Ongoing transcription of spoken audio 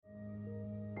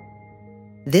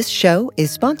This show is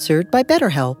sponsored by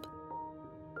BetterHelp.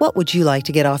 What would you like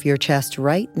to get off your chest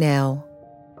right now?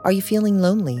 Are you feeling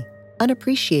lonely,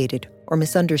 unappreciated, or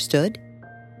misunderstood?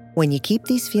 When you keep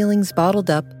these feelings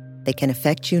bottled up, they can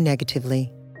affect you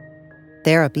negatively.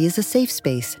 Therapy is a safe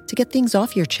space to get things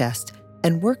off your chest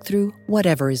and work through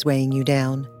whatever is weighing you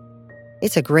down.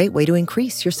 It's a great way to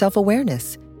increase your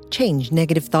self-awareness, change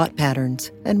negative thought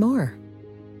patterns, and more.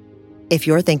 If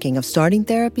you're thinking of starting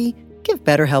therapy, give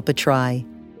BetterHelp a try.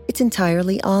 It's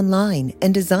entirely online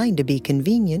and designed to be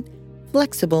convenient,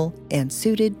 flexible, and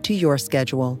suited to your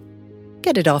schedule.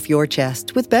 Get it off your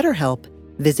chest with BetterHelp.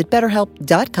 Visit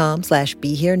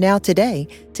BetterHelp.com/BeHereNow today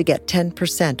to get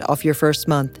 10% off your first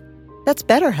month. That's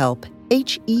BetterHelp,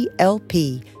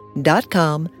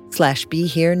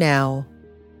 HELP.com/BeHereNow.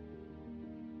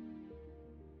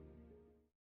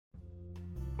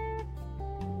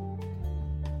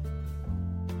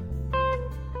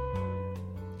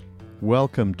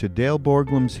 Welcome to Dale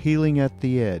Borglum's Healing at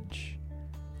the Edge.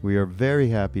 We are very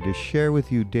happy to share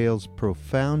with you Dale's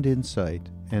profound insight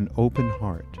and open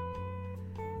heart.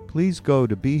 Please go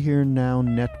to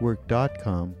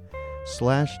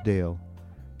BeHereNowNetwork.com/Dale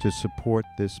to support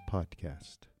this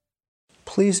podcast.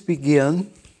 Please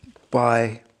begin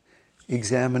by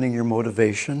examining your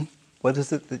motivation. What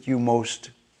is it that you most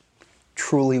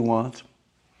truly want?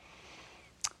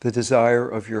 The desire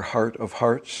of your heart of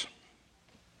hearts?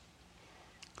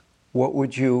 What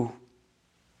would you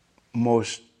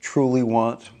most truly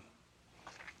want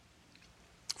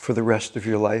for the rest of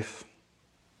your life?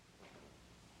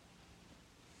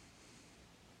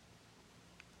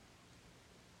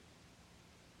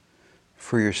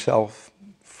 For yourself,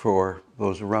 for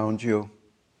those around you?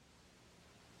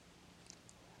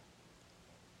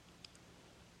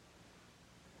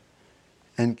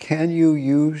 And can you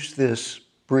use this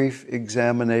brief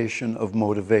examination of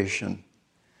motivation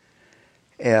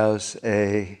as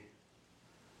a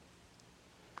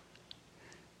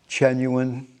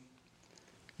genuine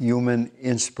human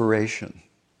inspiration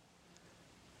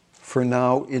for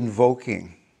now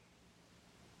invoking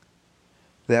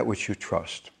that which you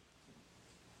trust,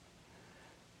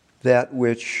 that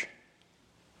which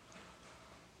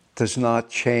does not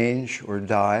change or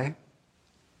die,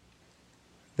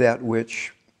 that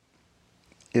which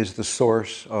is the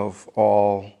source of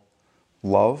all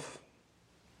love,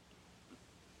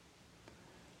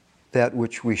 that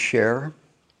which we share,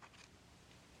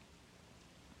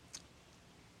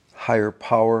 higher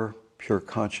power, pure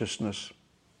consciousness.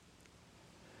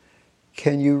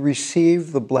 Can you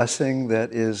receive the blessing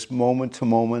that is moment to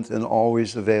moment and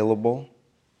always available?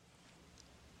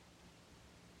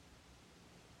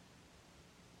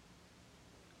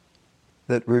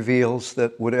 That reveals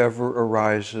that whatever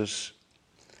arises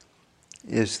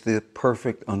is the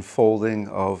perfect unfolding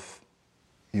of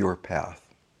your path.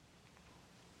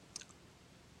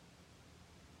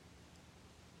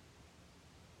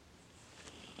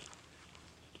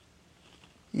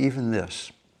 Even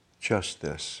this, just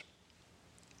this.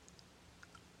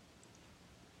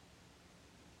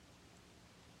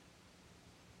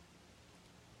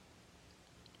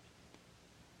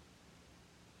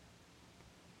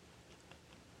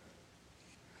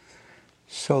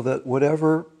 So that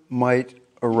whatever might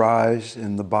arise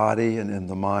in the body and in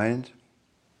the mind,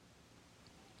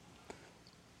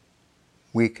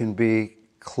 we can be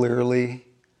clearly,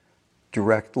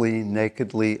 directly,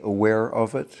 nakedly aware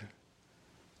of it,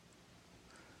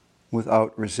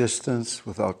 without resistance,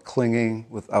 without clinging,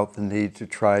 without the need to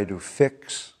try to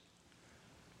fix.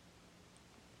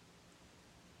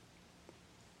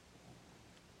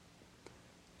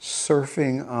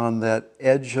 Surfing on that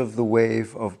edge of the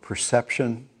wave of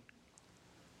perception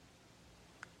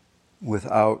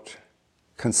without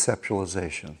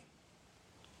conceptualization.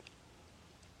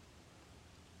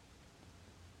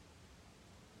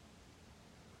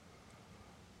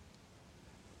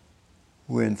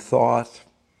 When thought,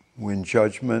 when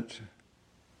judgment,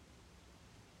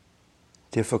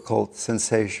 difficult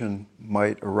sensation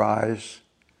might arise,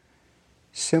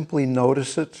 simply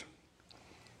notice it.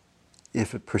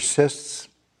 If it persists,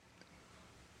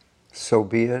 so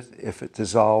be it. If it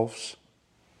dissolves,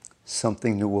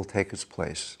 something new will take its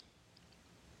place.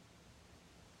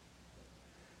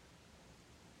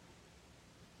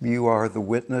 You are the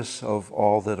witness of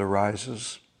all that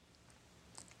arises,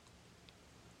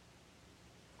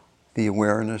 the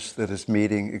awareness that is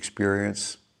meeting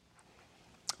experience,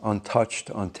 untouched,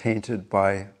 untainted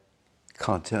by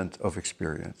content of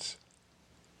experience.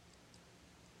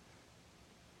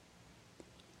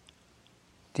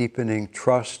 Deepening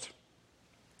trust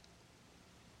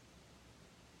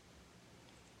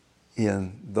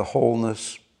in the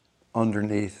wholeness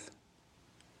underneath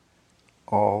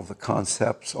all the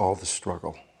concepts, all the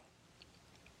struggle.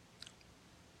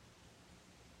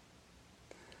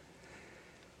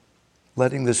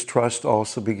 Letting this trust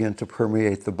also begin to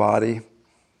permeate the body,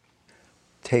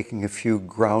 taking a few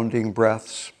grounding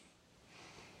breaths,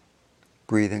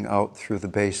 breathing out through the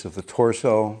base of the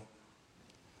torso,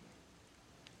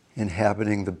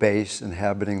 inhabiting the base,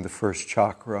 inhabiting the first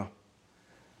chakra,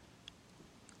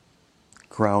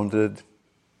 grounded,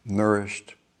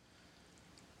 nourished.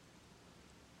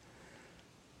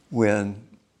 When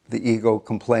the ego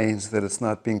complains that it's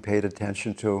not being paid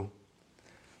attention to,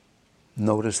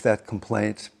 notice that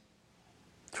complaint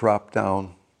drop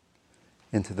down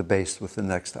into the base with the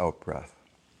next out-breath.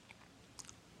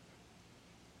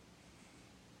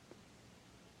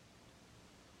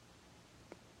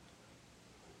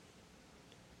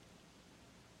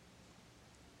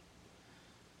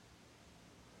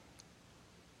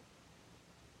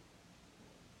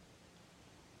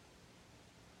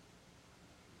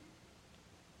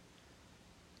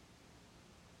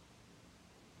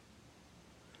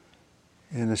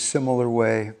 In a similar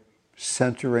way,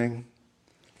 centering,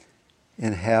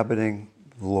 inhabiting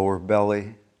the lower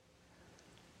belly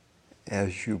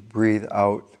as you breathe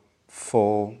out,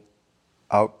 full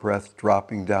out breath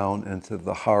dropping down into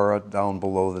the hara, down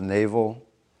below the navel.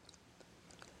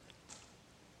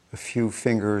 A few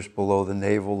fingers below the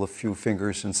navel, a few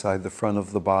fingers inside the front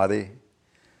of the body.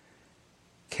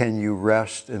 Can you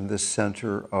rest in this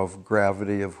center of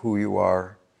gravity of who you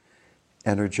are,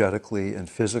 energetically and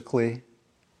physically?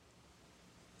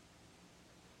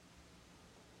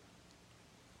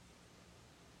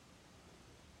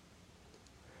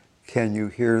 Can you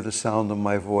hear the sound of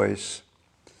my voice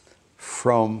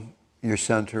from your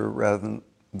center rather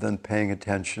than paying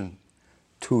attention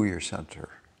to your center?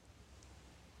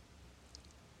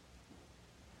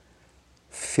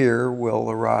 Fear will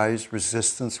arise,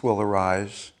 resistance will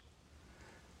arise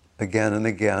again and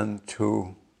again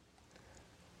to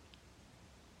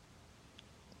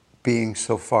being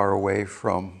so far away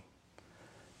from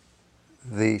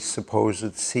the supposed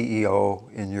CEO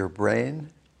in your brain.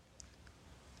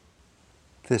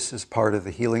 This is part of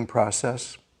the healing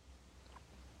process.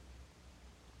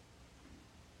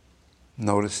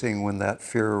 Noticing when that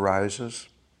fear arises,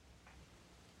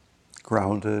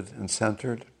 grounded and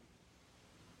centered.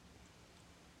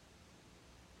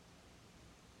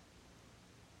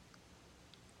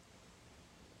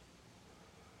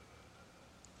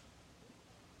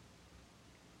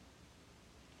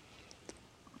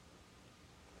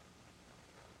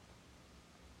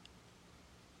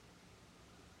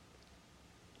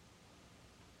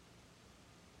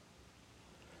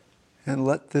 And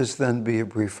let this then be a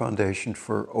brief foundation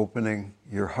for opening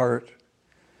your heart,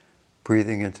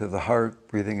 breathing into the heart,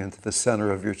 breathing into the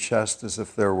center of your chest as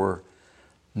if there were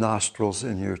nostrils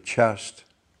in your chest.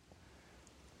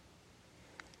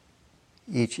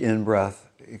 Each in-breath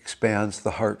expands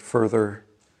the heart further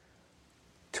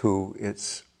to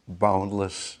its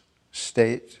boundless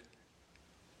state.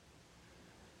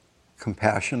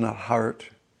 Compassionate heart,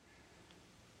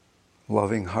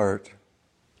 loving heart,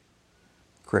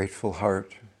 grateful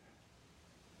heart,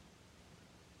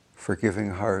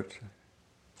 forgiving heart,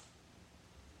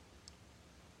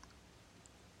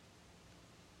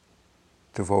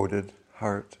 devoted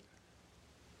heart.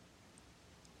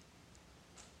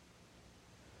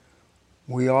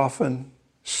 We often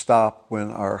stop when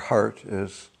our heart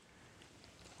is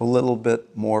a little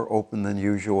bit more open than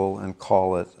usual and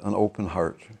call it an open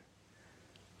heart.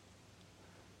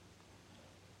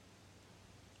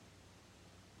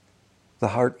 The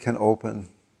heart can open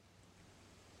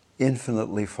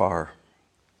infinitely far.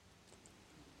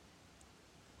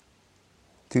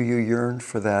 Do you yearn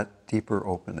for that deeper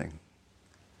opening?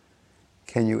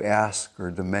 Can you ask or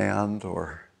demand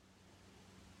or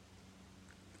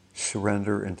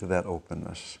surrender into that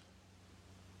openness?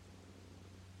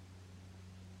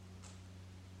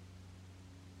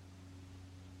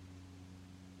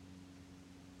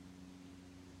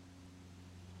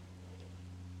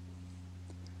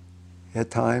 At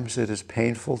times it is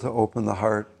painful to open the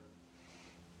heart,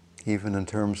 even in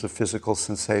terms of physical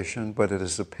sensation, but it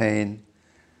is a pain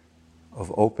of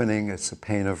opening, it's a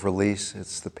pain of release,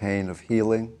 it's the pain of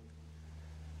healing.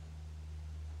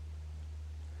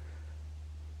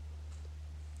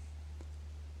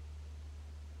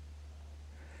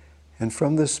 And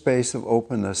from this space of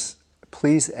openness,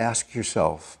 please ask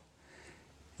yourself,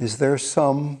 is there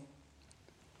some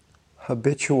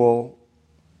habitual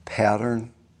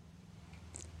pattern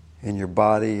in your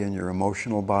body, in your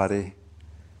emotional body,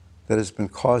 that has been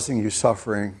causing you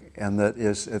suffering and that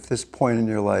is, at this point in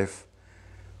your life,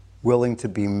 willing to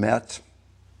be met,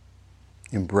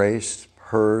 embraced,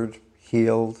 heard,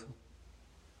 healed,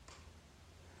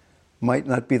 might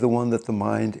not be the one that the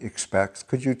mind expects.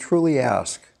 Could you truly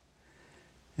ask,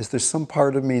 is there some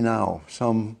part of me now,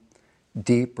 some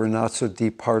deep or not so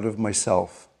deep part of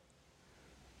myself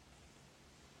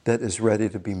that is ready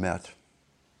to be met,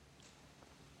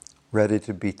 ready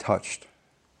to be touched,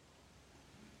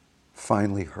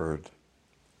 finally heard?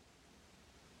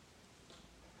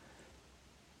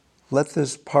 Let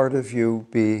this part of you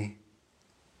be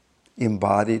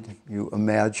embodied. You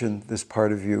imagine this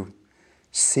part of you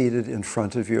seated in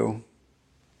front of you,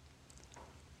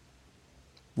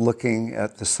 looking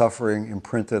at the suffering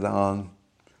imprinted on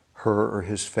her or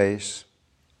his face,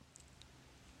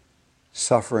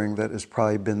 suffering that has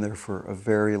probably been there for a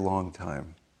very long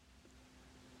time.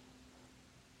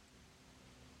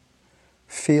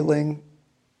 Feeling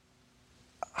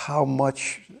how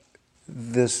much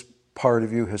this part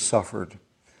of you has suffered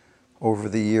over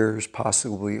the years,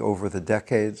 possibly over the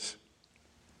decades,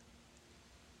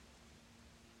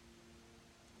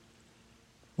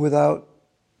 without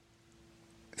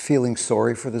feeling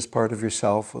sorry for this part of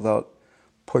yourself, without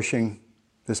pushing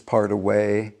this part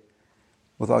away,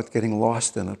 without getting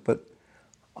lost in it, but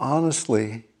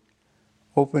honestly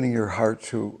opening your heart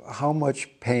to how much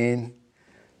pain,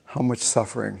 how much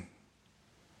suffering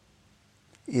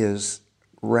is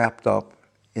wrapped up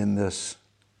in this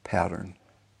pattern.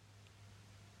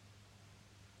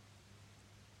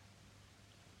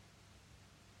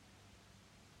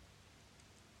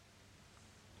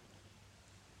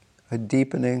 A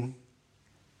deepening,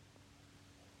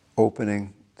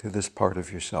 opening to this part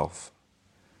of yourself.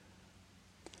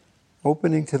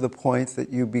 Opening to the point that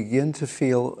you begin to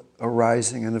feel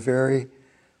arising in a very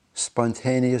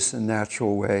spontaneous and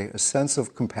natural way, a sense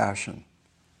of compassion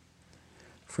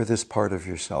for this part of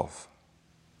yourself.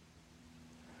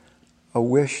 A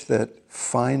wish that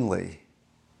finally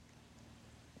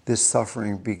this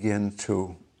suffering begin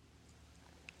to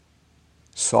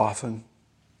soften,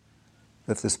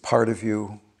 that this part of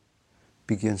you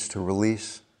begins to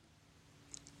release.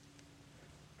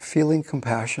 Feeling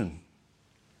compassion,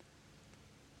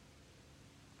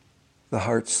 the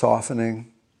heart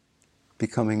softening,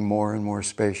 becoming more and more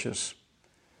spacious,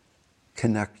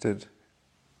 connected.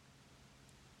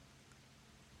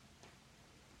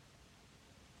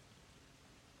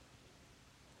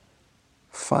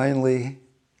 Finally,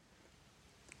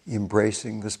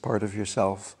 embracing this part of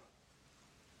yourself,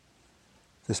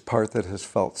 this part that has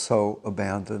felt so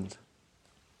abandoned.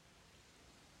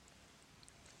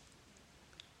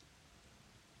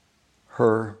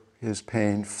 Her, his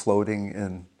pain floating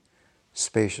in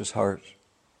spacious heart.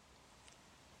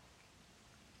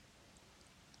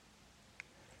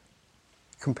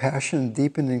 Compassion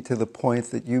deepening to the point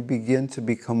that you begin to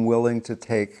become willing to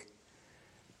take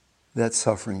that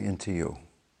suffering into you.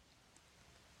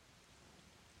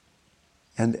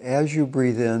 And as you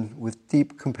breathe in with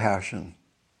deep compassion,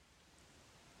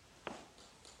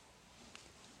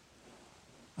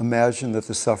 imagine that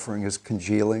the suffering is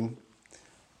congealing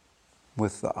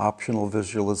with the optional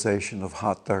visualization of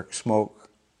hot, dark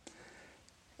smoke.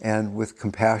 And with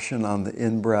compassion on the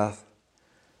in-breath,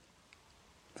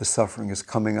 the suffering is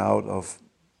coming out of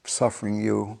suffering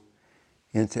you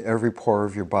into every pore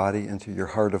of your body, into your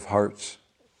heart of hearts.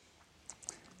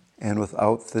 And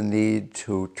without the need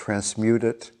to transmute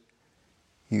it,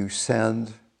 you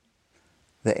send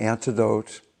the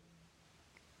antidote,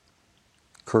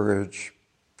 courage,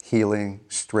 healing,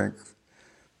 strength,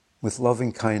 with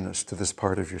loving kindness to this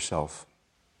part of yourself.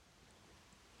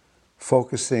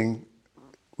 Focusing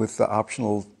with the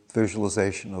optional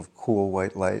visualization of cool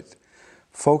white light,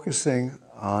 focusing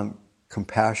on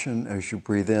compassion as you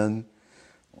breathe in,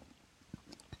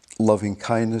 loving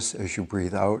kindness as you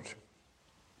breathe out.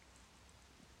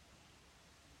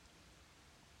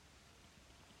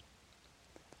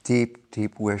 Deep,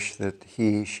 deep wish that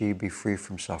he, she be free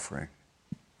from suffering.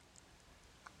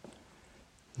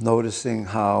 Noticing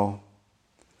how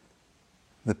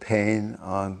the pain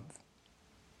on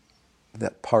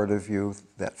that part of you,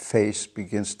 that face,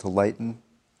 begins to lighten.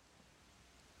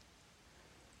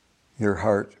 Your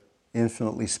heart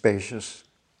infinitely spacious.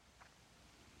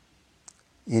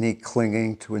 Any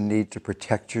clinging to a need to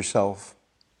protect yourself,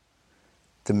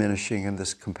 diminishing in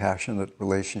this compassionate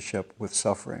relationship with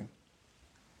suffering.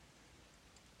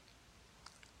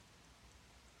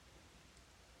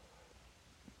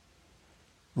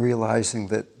 Realizing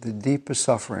that the deepest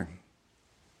suffering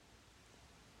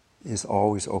is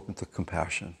always open to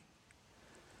compassion.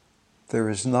 There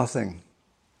is nothing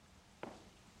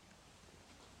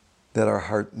that our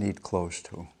heart need close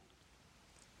to.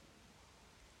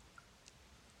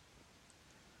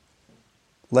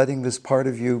 letting this part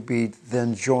of you be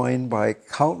then joined by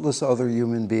countless other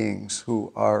human beings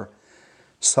who are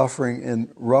suffering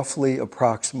in roughly,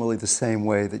 approximately the same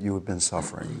way that you have been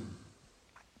suffering.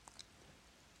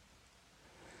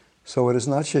 So it is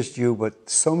not just you, but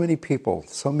so many people,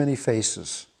 so many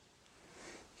faces.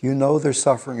 You know their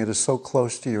suffering, it is so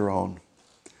close to your own.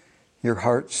 Your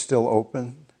heart's still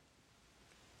open,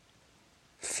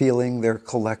 feeling their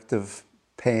collective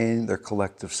pain, their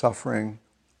collective suffering,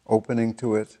 opening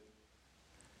to it.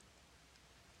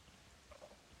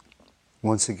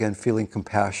 Once again, feeling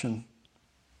compassion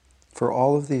for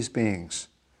all of these beings,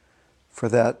 for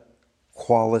that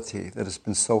quality that has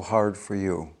been so hard for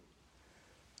you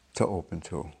to open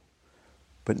to.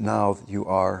 But now that you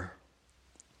are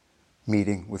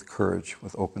meeting with courage,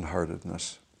 with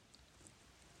open-heartedness,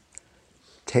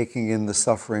 taking in the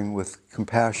suffering with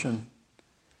compassion,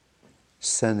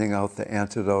 sending out the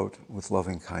antidote with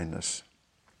loving kindness.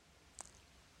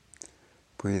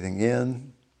 Breathing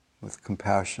in with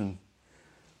compassion,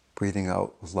 breathing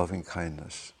out with loving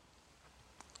kindness.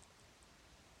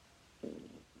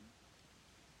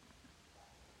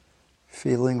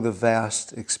 Feeling the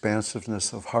vast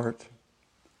expansiveness of heart,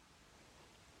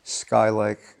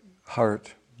 sky-like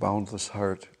heart, boundless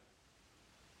heart.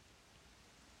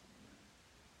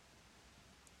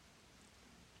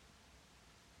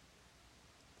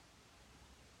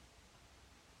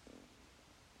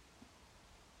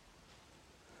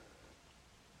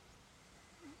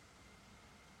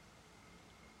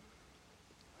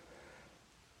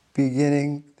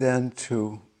 Beginning then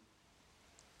to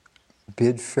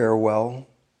bid farewell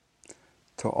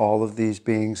to all of these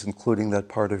beings, including that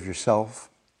part of yourself,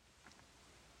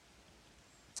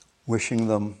 wishing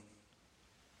them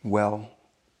well,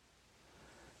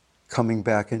 coming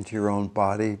back into your own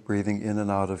body, breathing in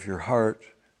and out of your heart,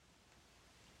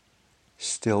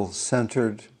 still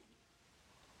centered,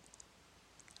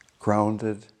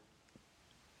 grounded.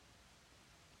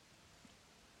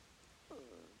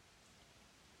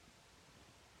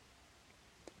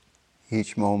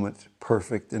 Each moment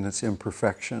perfect in its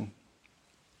imperfection.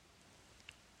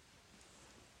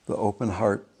 The open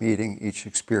heart meeting each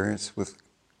experience with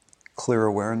clear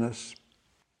awareness.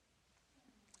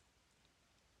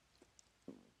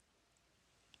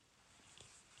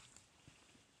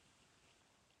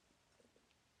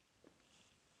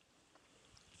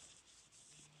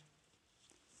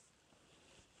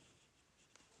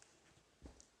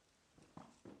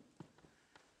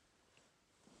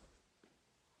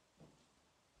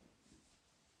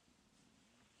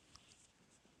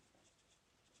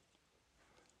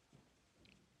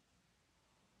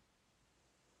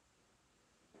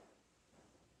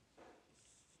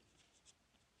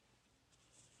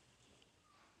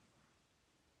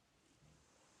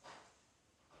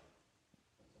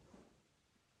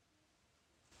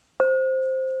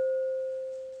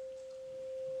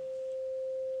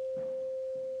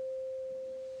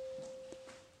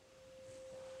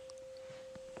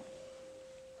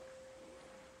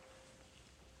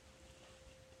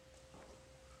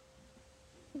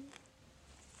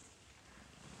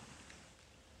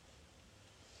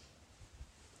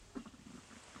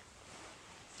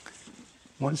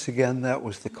 Once again, that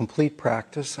was the complete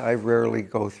practice. I rarely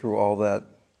go through all that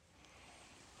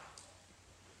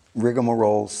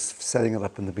rigmarole, setting it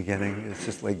up in the beginning. It's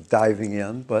just like diving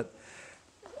in. But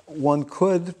one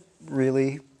could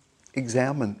really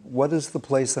examine, what is the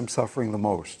place I'm suffering the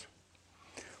most?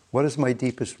 What is my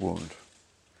deepest wound?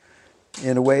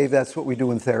 In a way, that's what we do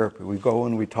in therapy. We go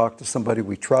and we talk to somebody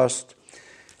we trust.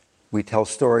 We tell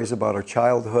stories about our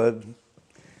childhood.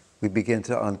 We begin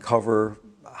to uncover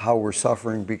how we're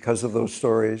suffering because of those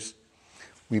stories.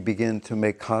 We begin to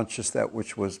make conscious that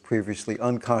which was previously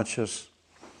unconscious.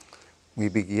 We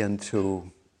begin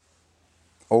to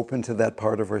open to that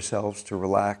part of ourselves, to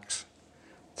relax,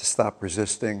 to stop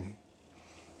resisting.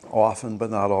 Often, but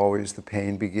not always, the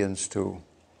pain begins to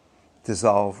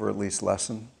dissolve or at least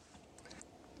lessen.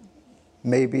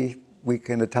 Maybe we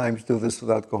can at times do this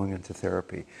without going into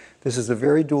therapy. This is a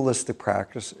very dualistic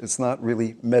practice. It's not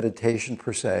really meditation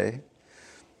per se.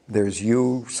 There's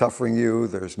you suffering you,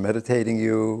 there's meditating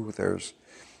you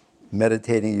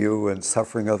and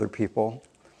suffering other people.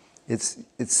 It's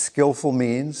skillful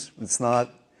means. It's not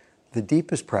the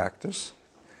deepest practice.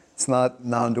 It's not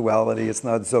non-duality, it's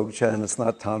not Dzogchen, it's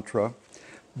not Tantra.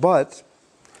 But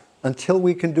until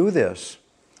we can do this,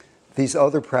 these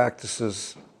other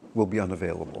practices will be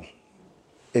unavailable,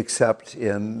 except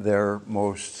in their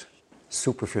most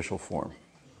superficial form.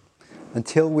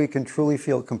 Until we can truly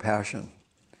feel compassion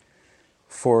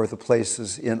for the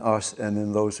places in us and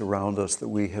in those around us that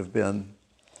we have been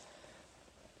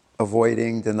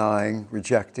avoiding, denying,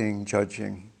 rejecting,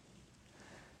 judging,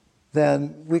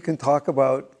 then we can talk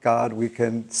about God, we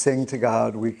can sing to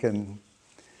God, we can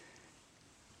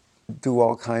do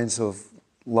all kinds of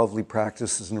lovely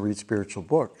practices and read spiritual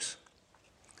books.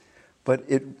 But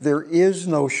there is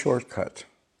no shortcut.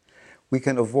 We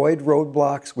can avoid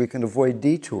roadblocks, we can avoid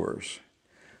detours,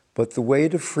 but the way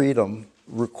to freedom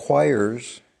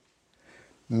requires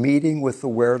meeting with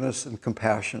awareness and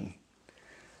compassion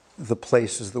the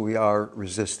places that we are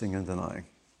resisting and denying.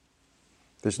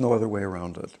 There's no other way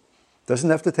around it. Doesn't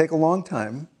have to take a long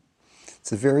time.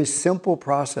 It's a very simple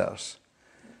process.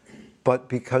 But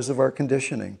because of our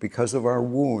conditioning, because of our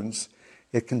wounds,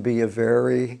 it can be a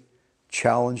very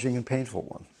challenging and painful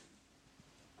one,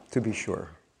 to be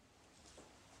sure.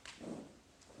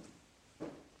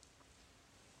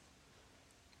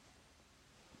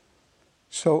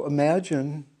 So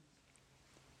imagine,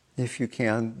 if you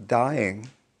can, dying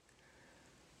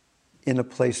in a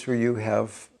place where you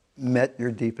have met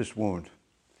your deepest wound,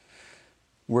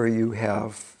 where you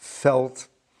have felt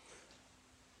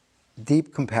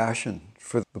deep compassion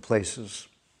for the places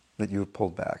that you have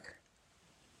pulled back.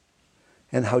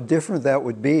 And how different that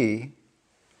would be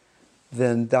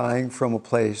than dying from a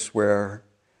place where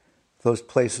those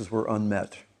places were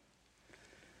unmet.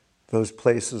 Those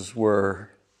places were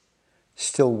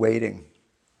still waiting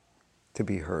to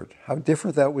be heard. How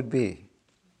different that would be.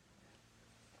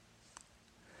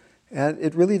 And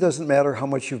it really doesn't matter how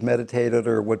much you've meditated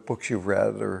or what books you've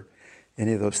read or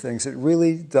any of those things. It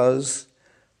really does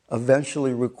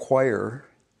eventually require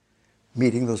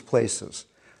meeting those places.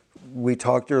 We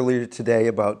talked earlier today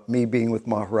about me being with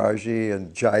Maharaji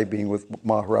and Jai being with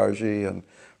Maharaji and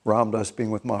Ram Dass being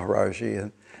with Maharaji.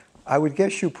 And I would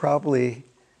guess you probably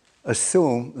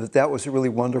assume that that was a really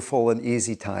wonderful and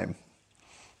easy time.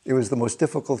 It was the most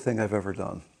difficult thing I've ever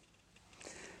done.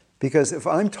 Because if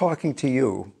I'm talking to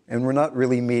you and we're not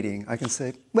really meeting, I can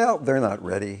say, well, they're not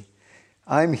ready.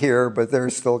 I'm here, but they're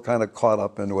still kind of caught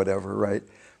up in whatever, right?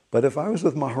 But if I was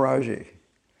with Maharaji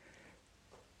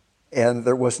and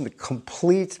there wasn't a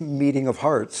complete meeting of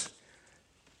hearts,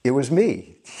 it was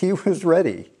me. He was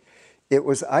ready.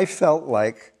 I felt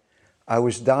like I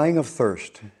was dying of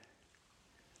thirst,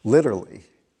 literally.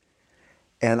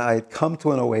 And I had come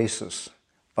to an oasis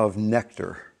of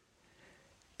nectar.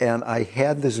 And I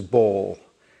had this bowl,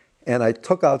 and I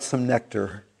took out some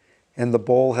nectar, and the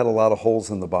bowl had a lot of holes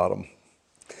in the bottom.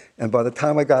 And by the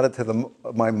time I got it to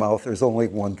my mouth, there's only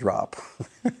one drop.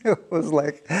 It was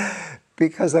like,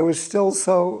 because I was still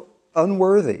so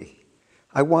unworthy.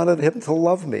 I wanted him to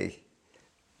love me.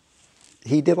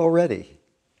 He did already.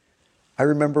 I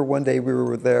remember one day we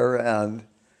were there, and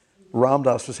Ram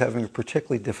Dass was having a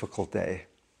particularly difficult day.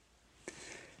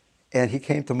 And he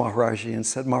came to Maharaji and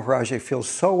said, Maharaji, I feel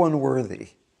so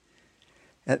unworthy.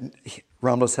 And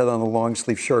Ram Dass had on a long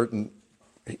sleeve shirt, and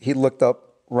he looked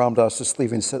up Ram Dass's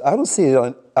sleeve and said, I don't see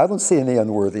any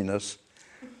unworthiness.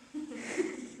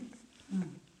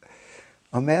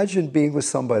 Imagine being with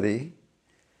somebody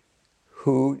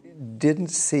who didn't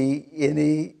see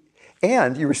any,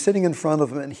 and you were sitting in front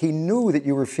of him and he knew that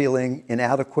you were feeling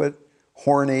inadequate,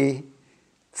 horny,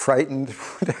 frightened,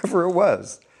 whatever it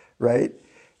was, right?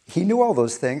 He knew all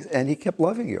those things, and he kept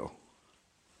loving you.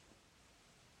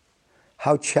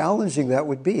 How challenging that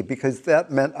would be, because that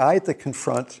meant I had to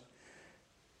confront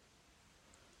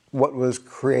what was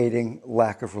creating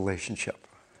lack of relationship.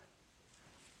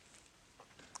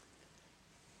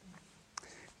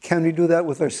 Can we do that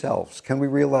with ourselves? Can we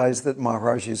realize that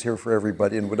Maharaji is here for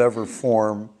everybody in whatever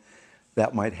form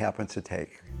that might happen to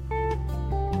take?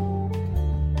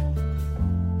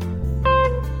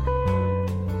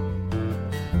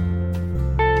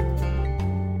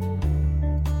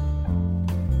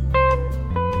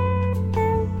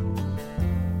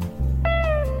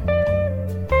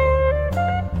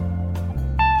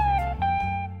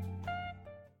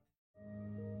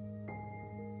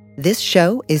 This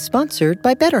show is sponsored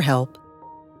by BetterHelp.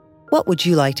 What would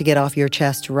you like to get off your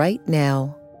chest right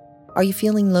now? Are you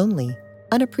feeling lonely,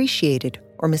 unappreciated,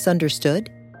 or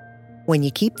misunderstood? When you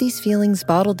keep these feelings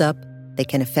bottled up, they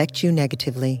can affect you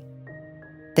negatively.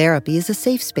 Therapy is a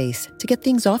safe space to get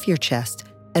things off your chest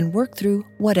and work through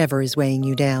whatever is weighing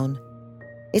you down.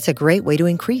 It's a great way to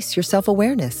increase your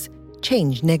self-awareness,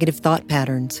 change negative thought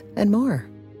patterns, and more.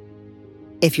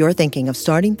 If you're thinking of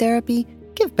starting therapy,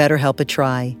 give BetterHelp a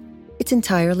try. It's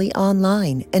entirely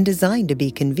online and designed to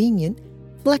be convenient,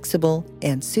 flexible,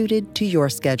 and suited to your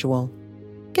schedule.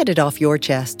 Get it off your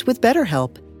chest with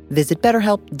BetterHelp. Visit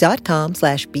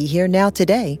BetterHelp.com/BeHereNow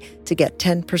today to get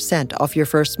 10% off your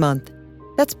first month.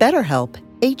 That's BetterHelp,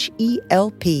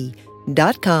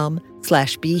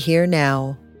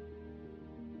 HELP.com/BeHereNow.